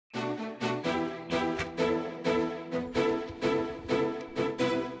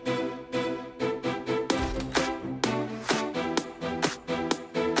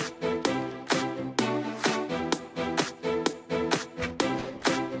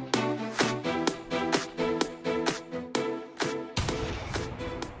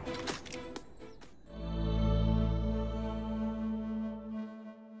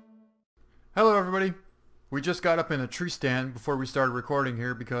Hello everybody. We just got up in a tree stand before we started recording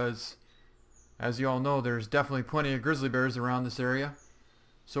here because, as you all know, there's definitely plenty of grizzly bears around this area.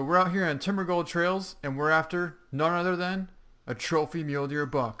 So we're out here on Timber Gold Trails and we're after none other than a trophy mule deer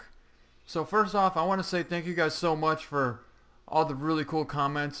buck. So first off, I want to say thank you guys so much for all the really cool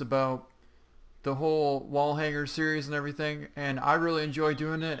comments about the whole wall hanger series and everything, and I really enjoy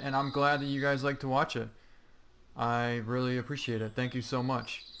doing it and I'm glad that you guys like to watch it. I really appreciate it. Thank you so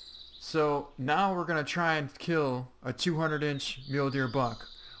much. So now we're going to try and kill a 200-inch mule deer buck.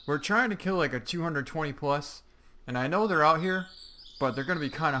 We're trying to kill like a 220 plus, and I know they're out here, but they're going to be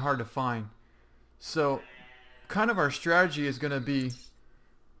kind of hard to find. So kind of our strategy is going to be,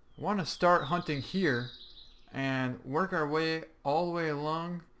 want to start hunting here and work our way all the way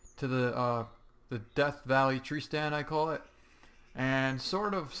along to the Death Valley tree stand, I call it, and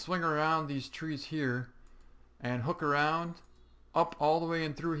sort of swing around these trees here and hook around up all the way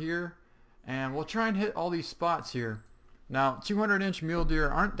in through here, and we'll try and hit all these spots here. Now 200-inch mule deer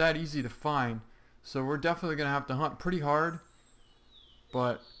aren't that easy to find, so we're definitely gonna have to hunt pretty hard,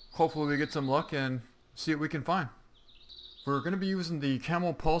 but hopefully we get some luck and see what we can find. We're gonna be using the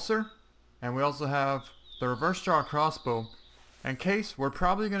Camo Pulsar, and we also have the Reverse Crossbow in case we're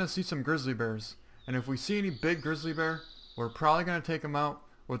probably gonna see some grizzly bears, and if we see any big grizzly bear, we're probably gonna take them out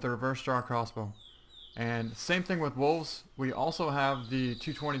with the Reverse Crossbow. And same thing with wolves. We also have the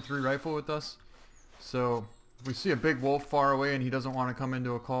 223 rifle with us, so if we see a big wolf far away and he doesn't want to come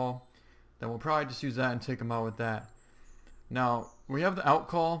into a call, then we'll probably just use that and take him out with that. Now we have the out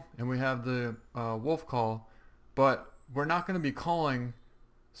call and we have the wolf call, but we're not going to be calling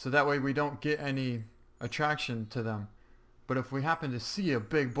so that way we don't get any attraction to them. But if we happen to see a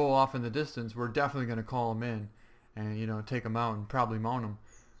big bull off in the distance, we're definitely going to call him in and, you know, take him out and probably mount him.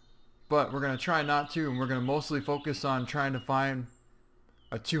 But we're going to try not to, and we're going to mostly focus on trying to find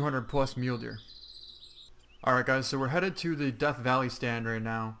a 200 plus mule deer. Alright guys, so we're headed to the Death Valley stand right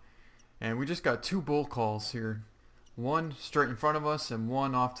now, and we just got two bull calls here. One straight in front of us and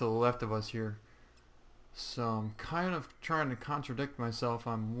one off to the left of us here. So I'm kind of trying to contradict myself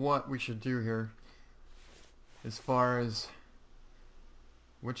on what we should do here as far as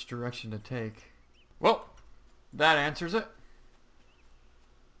which direction to take. Well, that answers it.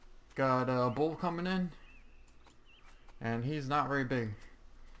 Got a bull coming in, and he's not very big,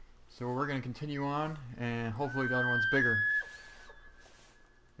 so we're going to continue on, and hopefully the other one's bigger.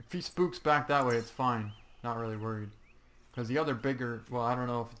 If he spooks back that way, it's fine. Not really worried, because the other bigger, well, I don't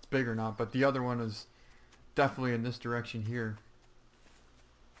know if it's big or not, but the other one is definitely in this direction here,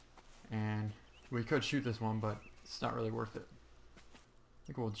 and we could shoot this one, but it's not really worth it. I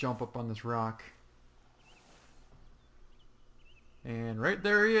think we'll jump up on this rock. And right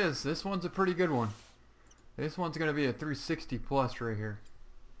there he is. This one's a pretty good one. This one's going to be a 360 plus right here.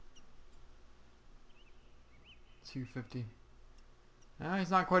 250.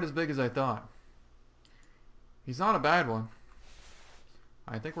 He's not quite as big as I thought. He's not a bad one.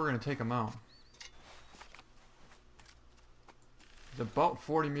 I think we're going to take him out. He's about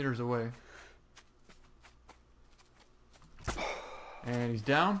 40 meters away. And he's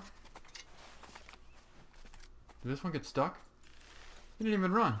down. Did this one get stuck? He didn't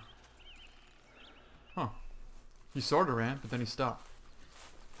even run. Huh. He sort of ran, but then he stopped.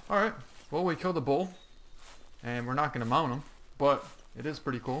 Alright, well, we killed the bull, and we're not going to mount him, but it is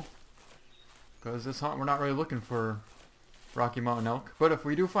pretty cool, because this hunt we're not really looking for Rocky Mountain elk, but if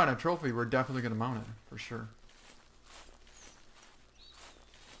we do find a trophy, we're definitely going to mount it, for sure.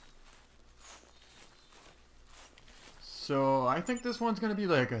 So I think this one's going to be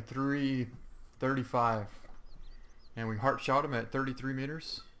like a 335. And we heart shot him at 33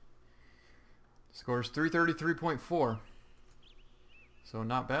 meters. Scores 333.4. So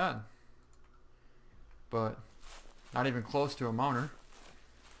not bad. But not even close to a mounter.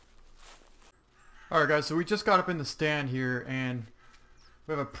 Alright guys, so we just got up in the stand here and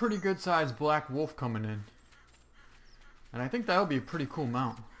we have a pretty good sized black wolf coming in. And I think that'll be a pretty cool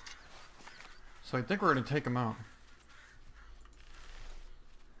mount. So I think we're going to take him out.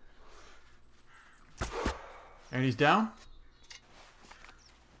 And he's down.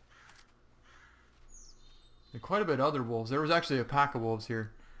 And quite a bit of other wolves. There was actually a pack of wolves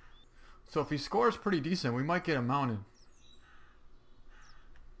here. So if he scores pretty decent, we might get him mounted.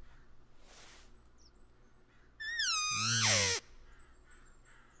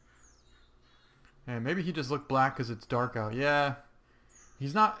 And maybe he just looked black because it's dark out. Yeah.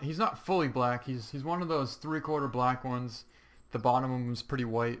 He's not fully black. He's one of those 3/4 black ones. The bottom of him is pretty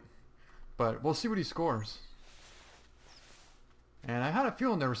white. But we'll see what he scores. And I had a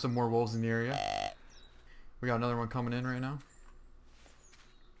feeling there were some more wolves in the area. We got another one coming in right now.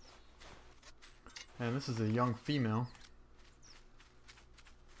 And this is a young female.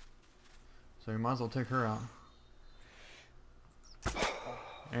 So you might as well take her out.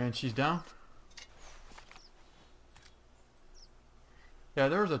 And she's down. Yeah,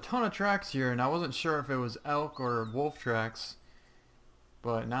 there was a ton of tracks here, and I wasn't sure if it was elk or wolf tracks.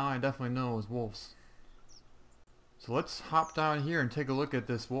 But now I definitely know it was wolves. So let's hop down here and take a look at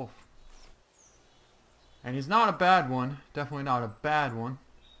this wolf. And he's not a bad one. Definitely not a bad one.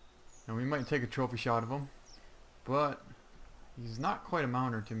 And we might take a trophy shot of him. But he's not quite a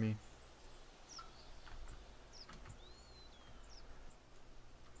mounter to me.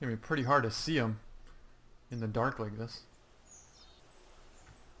 It's gonna be pretty hard to see him in the dark like this.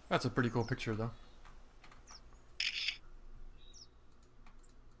 That's a pretty cool picture though.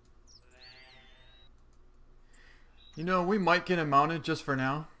 You know, we might get him mounted just for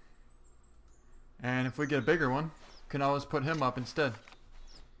now. And if we get a bigger one, can always put him up instead.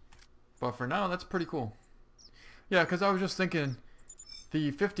 But for now, that's pretty cool. Yeah, because I was just thinking, the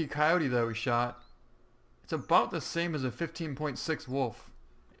 50 coyote that we shot, it's about the same as a 15.6 wolf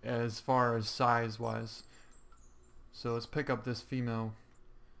as far as size wise. So let's pick up this female.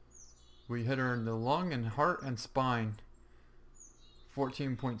 We hit her in the lung and heart and spine.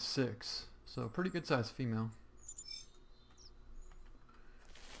 14.6. So pretty good size female.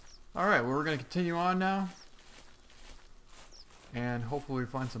 Alright, well, we're going to continue on now. And hopefully we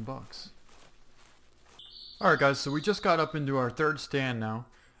find some bucks. Alright guys, so we just got up into our third stand now.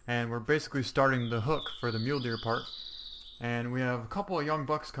 And we're basically starting the hook for the mule deer part. And we have a couple of young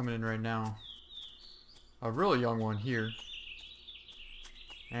bucks coming in right now. A really young one here.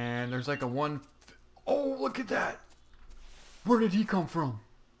 And there's like a one... Oh, look at that! Where did he come from?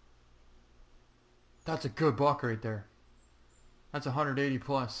 That's a good buck right there. That's 180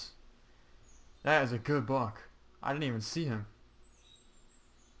 plus. That is a good buck. I didn't even see him.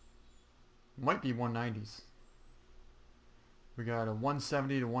 Might be 190s. We got a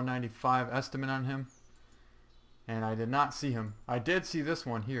 170 to 195 estimate on him. And I did not see him. I did see this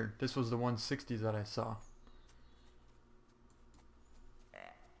one here. This was the 160s that I saw.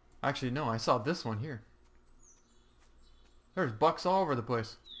 Actually, no, I saw this one here. There's bucks all over the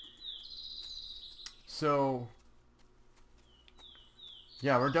place. So,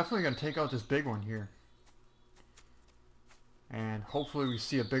 yeah, we're definitely going to take out this big one here. And hopefully we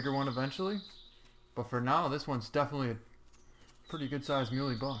see a bigger one eventually. But for now, this one's definitely a pretty good sized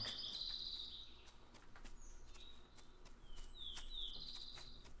muley buck.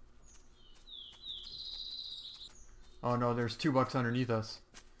 Oh no, there's two bucks underneath us.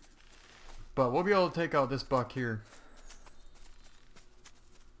 But we'll be able to take out this buck here.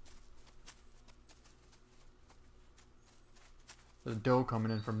 There's a doe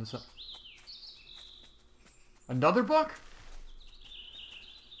coming in from this side. Another buck?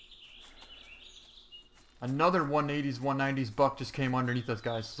 Another 180s, 190s buck just came underneath us,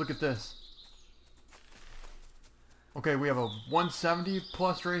 guys. Look at this. Okay, we have a 170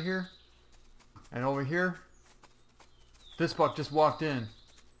 plus right here. And over here, this buck just walked in.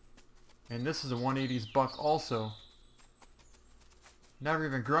 And this is a 180s buck also. Never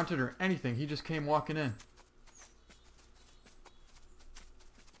even grunted or anything. He just came walking in.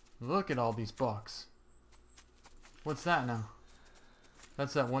 Look at all these bucks. What's that now?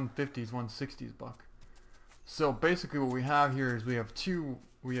 That's that 150s, 160s buck. So basically what we have here is we have two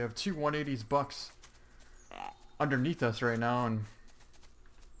 180s bucks underneath us right now, and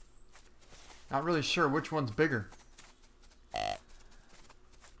not really sure which one's bigger.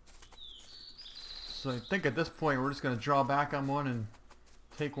 So I think at this point we're just going to draw back on one and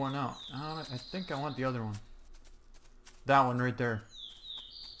take one out. I think I want the other one. That one right there.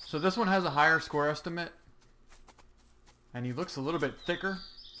 So this one has a higher score estimate. And he looks a little bit thicker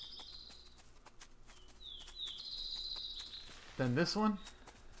than this one.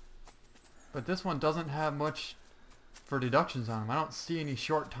 But this one doesn't have much for deductions on him. I don't see any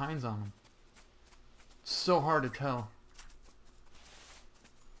short tines on him. It's so hard to tell.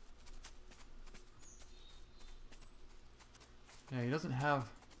 Yeah, he doesn't have...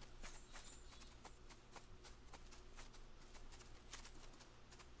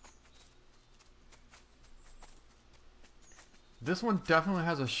 This one definitely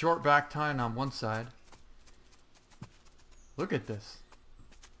has a short back tine on one side. Look at this.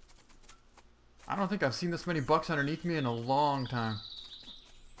 I don't think I've seen this many bucks underneath me in a long time.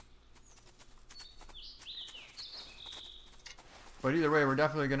 But either way, we're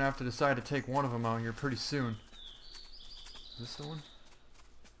definitely going to have to decide to take one of them out here pretty soon. Is this the one?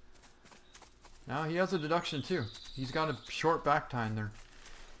 Now he has a deduction too. He's got a short back tine there.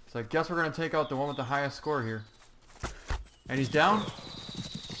 So I guess we're going to take out the one with the highest score here. And he's down.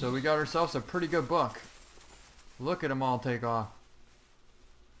 So we got ourselves a pretty good buck. Look at them all take off.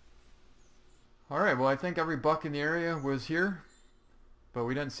 Alright, well I think every buck in the area was here, but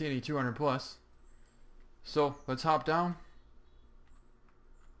we didn't see any 200 plus. So let's hop down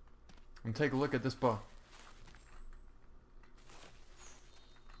and take a look at this buck.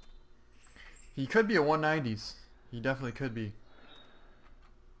 He could be a 190s. He definitely could be.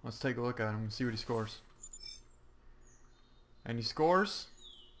 Let's take a look at him and see what he scores. And he scores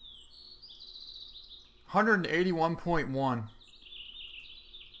 181.1.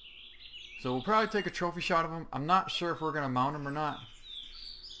 So we'll probably take a trophy shot of him. I'm not sure if we're going to mount him or not.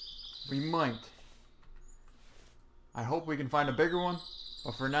 We might. I hope we can find a bigger one.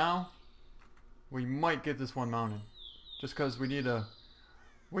 But for now, we might get this one mounted. Just because we need a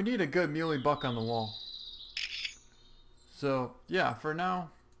good muley buck on the wall. So yeah, for now,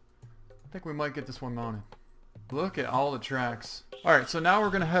 I think we might get this one mounted. Look at all the tracks. Alright, so now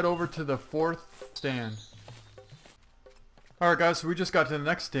we're going to head over to the 4th stand. Alright guys, so we just got to the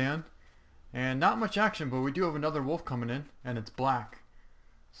next stand. And not much action, but we do have another wolf coming in. And it's black.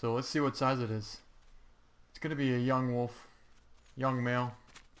 So let's see what size it is. It's going to be a young wolf. Young male.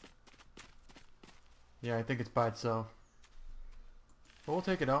 Yeah, I think it's by itself. But we'll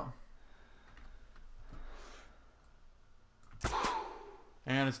take it out.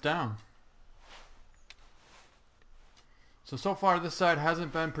 And it's down. So far this side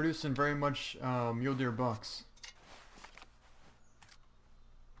hasn't been producing very much mule deer bucks.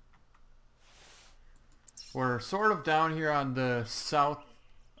 We're sort of down here on the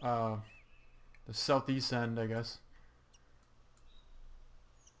southeast end, I guess.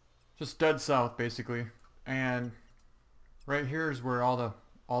 Just dead south, basically. And right here is where all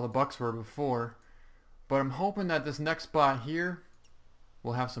the bucks were before. But I'm hoping that this next spot here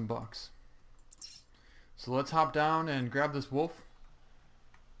will have some bucks. So let's hop down and grab this wolf.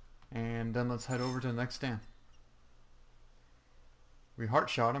 And then let's head over to the next stand. We heart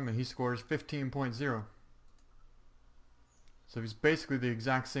shot him and he scores 15.0. So he's basically the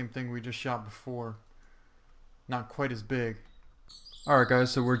exact same thing we just shot before. Not quite as big. Alright guys,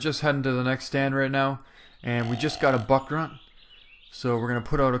 so we're just heading to the next stand right now. And we just got a buck grunt. So we're going to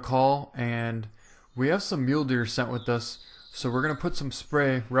put out a call. And we have some mule deer sent with us. So we're going to put some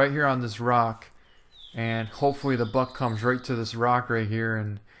spray right here on this rock. And hopefully the buck comes right to this rock right here.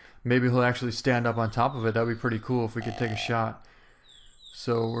 And maybe he'll actually stand up on top of it. That'd be pretty cool if we could take a shot.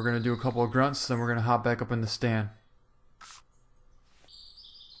 So we're going to do a couple of grunts. Then we're going to hop back up in the stand.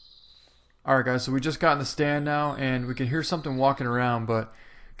 Alright guys, so we just got in the stand now, and we can hear something walking around, but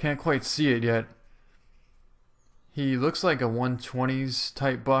can't quite see it yet. He looks like a 120s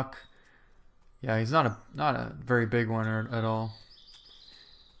type buck. Yeah, he's not a very big one at all.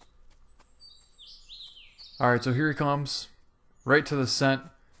 Alright, so here he comes. Right to the scent.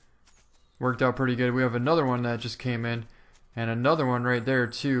 Worked out pretty good. We have another one that just came in, and another one right there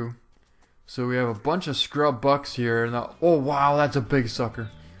too. So we have a bunch of scrub bucks here. And oh wow, that's a big sucker.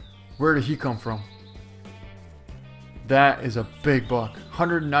 Where did he come from? That is a big buck.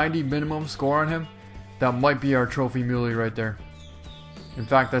 190 minimum score on him. That might be our trophy muley right there. In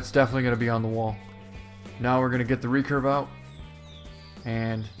fact, that's definitely going to be on the wall. Now we're going to get the recurve out.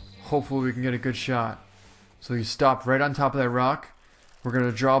 And hopefully we can get a good shot. So he stopped right on top of that rock. We're going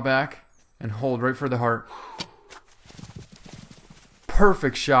to draw back and hold right for the heart.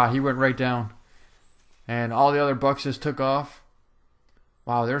 Perfect shot. He went right down. And all the other bucks just took off.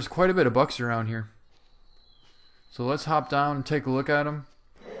 Wow, there's quite a bit of bucks around here. So let's hop down and take a look at him.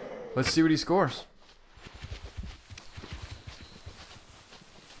 Let's see what he scores.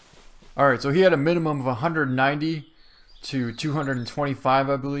 Alright, so he had a minimum of 190 to 225,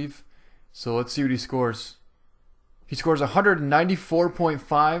 I believe. So let's see what he scores. He scores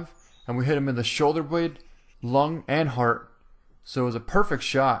 194.5, and we hit him in the shoulder blade, lung, and heart. So it was a perfect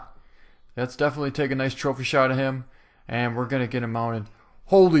shot. Let's definitely take a nice trophy shot of him, and we're going to get him mounted.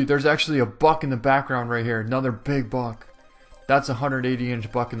 Holy, there's actually a buck in the background right here. Another big buck. That's a 180-inch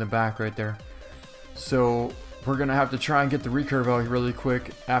buck in the back right there. So we're going to have to try and get the recurve out really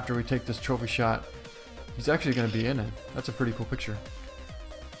quick after we take this trophy shot. He's actually going to be in it. That's a pretty cool picture.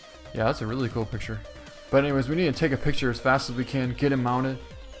 Yeah, that's a really cool picture. But anyways, we need to take a picture as fast as we can, get him mounted,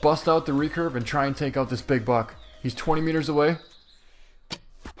 bust out the recurve, and try and take out this big buck. He's 20 meters away.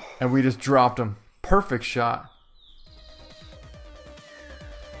 And we just dropped him. Perfect shot.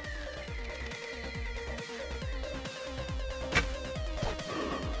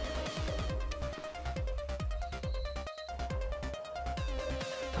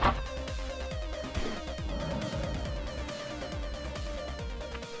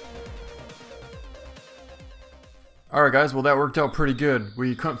 Alright guys, well that worked out pretty good.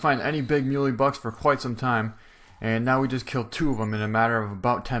 We couldn't find any big muley bucks for quite some time, and now we just killed 2 of them in a matter of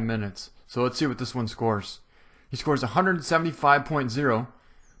about 10 minutes. So let's see what this one scores. He scores 175.0,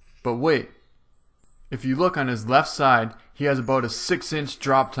 but wait, if you look on his left side, he has about a 6-inch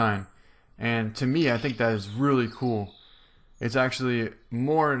drop time, and to me I think that is really cool. It's actually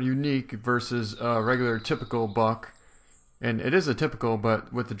more unique versus a regular typical buck, and it is a typical,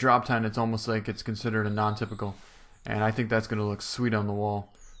 but with the drop time it's almost like it's considered a non-typical. And I think that's going to look sweet on the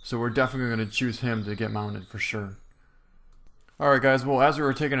wall. So we're definitely going to choose him to get mounted for sure. Alright guys, well as we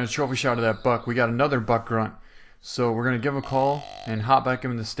were taking a trophy shot of that buck, we got another buck grunt. So we're going to give a call and hop back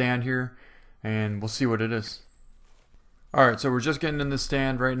in the stand here, and we'll see what it is. Alright, so we're just getting in the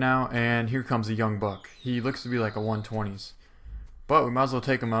stand right now, and here comes a young buck. He looks to be like a 120s. But we might as well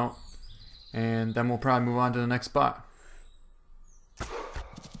take him out, and then we'll probably move on to the next spot.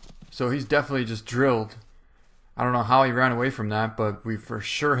 So he's definitely just drilled. I don't know how he ran away from that, but we for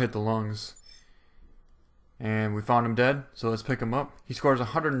sure hit the lungs. And we found him dead, so let's pick him up. He scores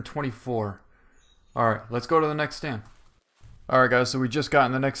 124. Alright, let's go to the next stand. Alright guys, so we just got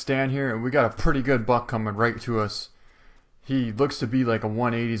in the next stand here, and we got a pretty good buck coming right to us. He looks to be like a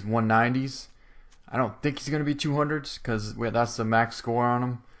 180s, 190s. I don't think he's going to be 200s, because that's the max score on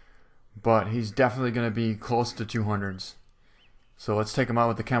him. But he's definitely going to be close to 200s. So let's take him out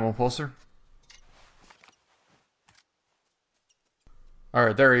with the Camo Pulsar.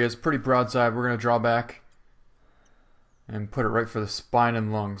 Alright, there he is, pretty broadside. We're going to draw back and put it right for the spine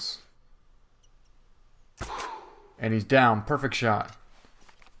and lungs. And he's down, perfect shot.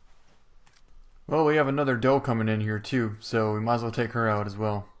 Well, we have another doe coming in here too, so we might as well take her out as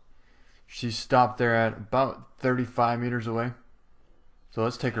well. She stopped there at about 35 meters away. So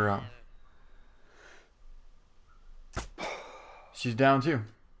let's take her out. She's down too.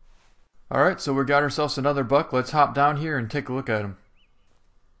 Alright, so we got ourselves another buck. Let's hop down here and take a look at him.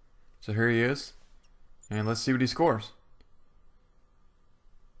 So here he is, and let's see what he scores.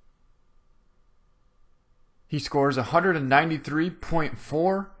 He scores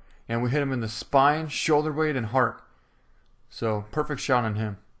 193.4, and we hit him in the spine, shoulder blade, and heart. So perfect shot on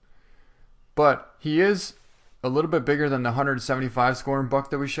him. But he is a little bit bigger than the 175 scoring buck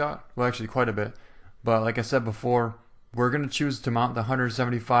that we shot. Well, actually quite a bit. But like I said before, we're going to choose to mount the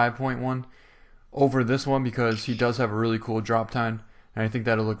 175.1 over this one because he does have a really cool drop time. And I think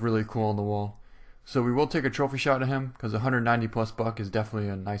that'll look really cool on the wall. So we will take a trophy shot of him because a 190 plus buck is definitely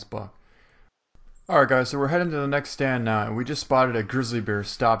a nice buck. Alright guys, so we're heading to the next stand now, and we just spotted a grizzly bear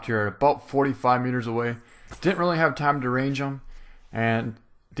stopped here at about 45 meters away. Didn't really have time to range them, and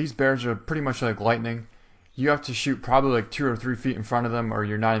these bears are pretty much like lightning. You have to shoot probably like 2 or 3 feet in front of them or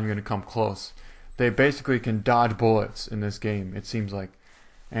you're not even going to come close. They basically can dodge bullets in this game, it seems like.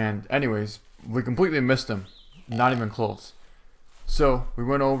 And anyways, we completely missed them. Not even close. So we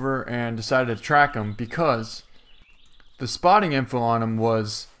went over and decided to track him because the spotting info on him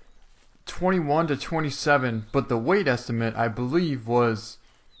was 21 to 27, but the weight estimate I believe was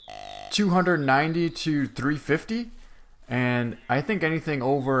 290 to 350, and I think anything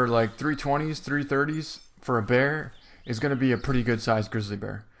over like 320s, 330s for a bear is going to be a pretty good sized grizzly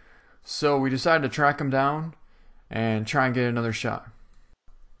bear. So we decided to track him down and try and get another shot.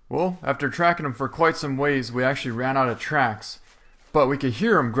 Well, after tracking him for quite some ways, we actually ran out of tracks. But we could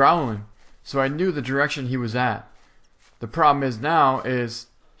hear him growling, so I knew the direction he was at. The problem is now is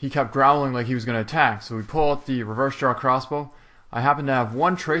he kept growling like he was going to attack, so we pull out the reverse crossbow. I happen to have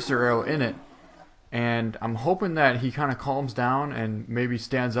one tracer arrow in it, and I'm hoping that he kind of calms down and maybe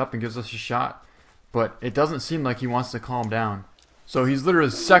stands up and gives us a shot. But it doesn't seem like he wants to calm down. So he's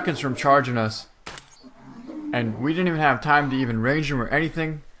literally seconds from charging us, and we didn't even have time to even range him or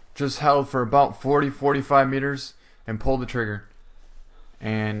anything. Just held for about 40-45 meters and pulled the trigger.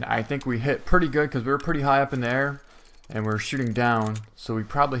 And I think we hit pretty good because we were pretty high up in the air and we were shooting down, so we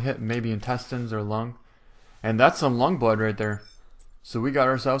probably hit maybe intestines or lung, and that's some lung blood right there. So we got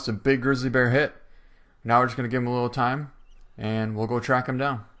ourselves a big grizzly bear hit. Now we're just going to give him a little time and we'll go track him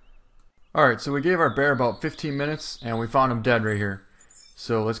down. Alright, so we gave our bear about 15 minutes and we found him dead right here.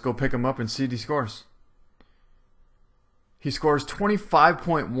 So let's go pick him up and see what he scores. He scores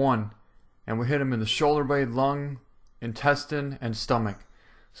 25.1, and we hit him in the shoulder blade, lung, intestine, and stomach.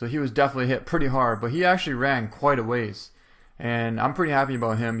 So he was definitely hit pretty hard, but he actually ran quite a ways. And I'm pretty happy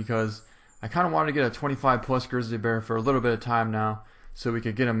about him because I kind of wanted to get a 25 plus grizzly bear for a little bit of time now so we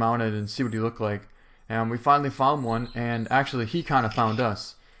could get him mounted and see what he looked like. And we finally found one, and actually he kind of found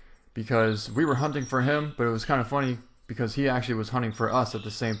us because we were hunting for him, but it was kind of funny because he actually was hunting for us at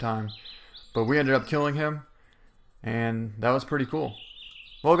the same time. But we ended up killing him, and that was pretty cool.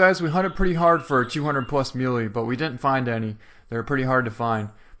 Well guys, we hunted pretty hard for a 200 plus muley, but we didn't find any. They were pretty hard to find.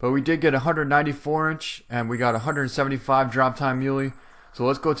 But we did get a 194 inch and we got a 175 drop time muley. So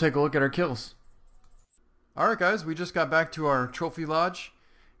let's go take a look at our kills. Alright guys, we just got back to our trophy lodge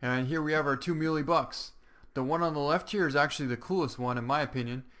and here we have our 2 muley bucks. The one on the left here is actually the coolest one in my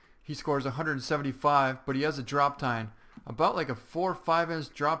opinion. He scores 175, but he has a drop time. About like a 4 or 5 inch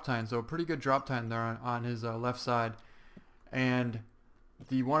drop time, so a pretty good drop time there on his left side. And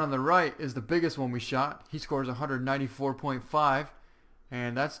the one on the right is the biggest one we shot. He scores 194.5,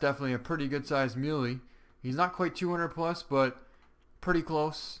 and that's definitely a pretty good sized muley. He's not quite 200 plus, but pretty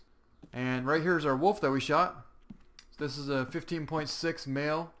close. And right here is our wolf that we shot. This is a 15.6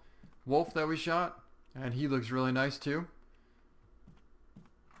 male wolf that we shot, and he looks really nice too.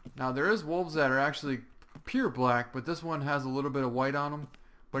 Now there is wolves that are actually pure black, but this one has a little bit of white on him,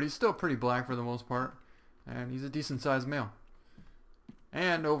 but he's still pretty black for the most part, and he's a decent sized male.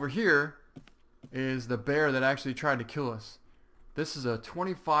 And over here is the bear that actually tried to kill us. This is a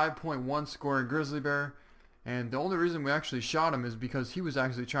 25.1 scoring grizzly bear, and the only reason we actually shot him is because he was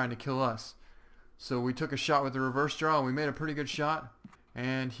actually trying to kill us. So we took a shot with the reverse draw and we made a pretty good shot,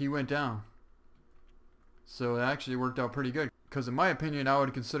 and he went down. So it actually worked out pretty good, because in my opinion I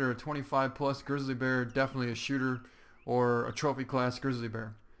would consider a 25 plus grizzly bear definitely a shooter or a trophy class grizzly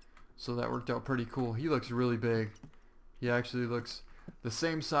bear. So that worked out pretty cool. He looks really big. He actually looks the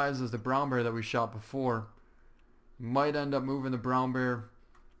same size as the brown bear that we shot before. Might end up moving the brown bear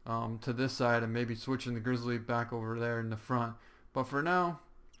to this side and maybe switching the grizzly back over there in the front. But for now,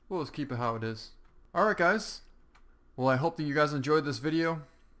 we'll just keep it how it is. Alright guys, well I hope that you guys enjoyed this video.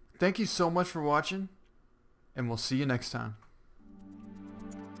 Thank you so much for watching, and we'll see you next time.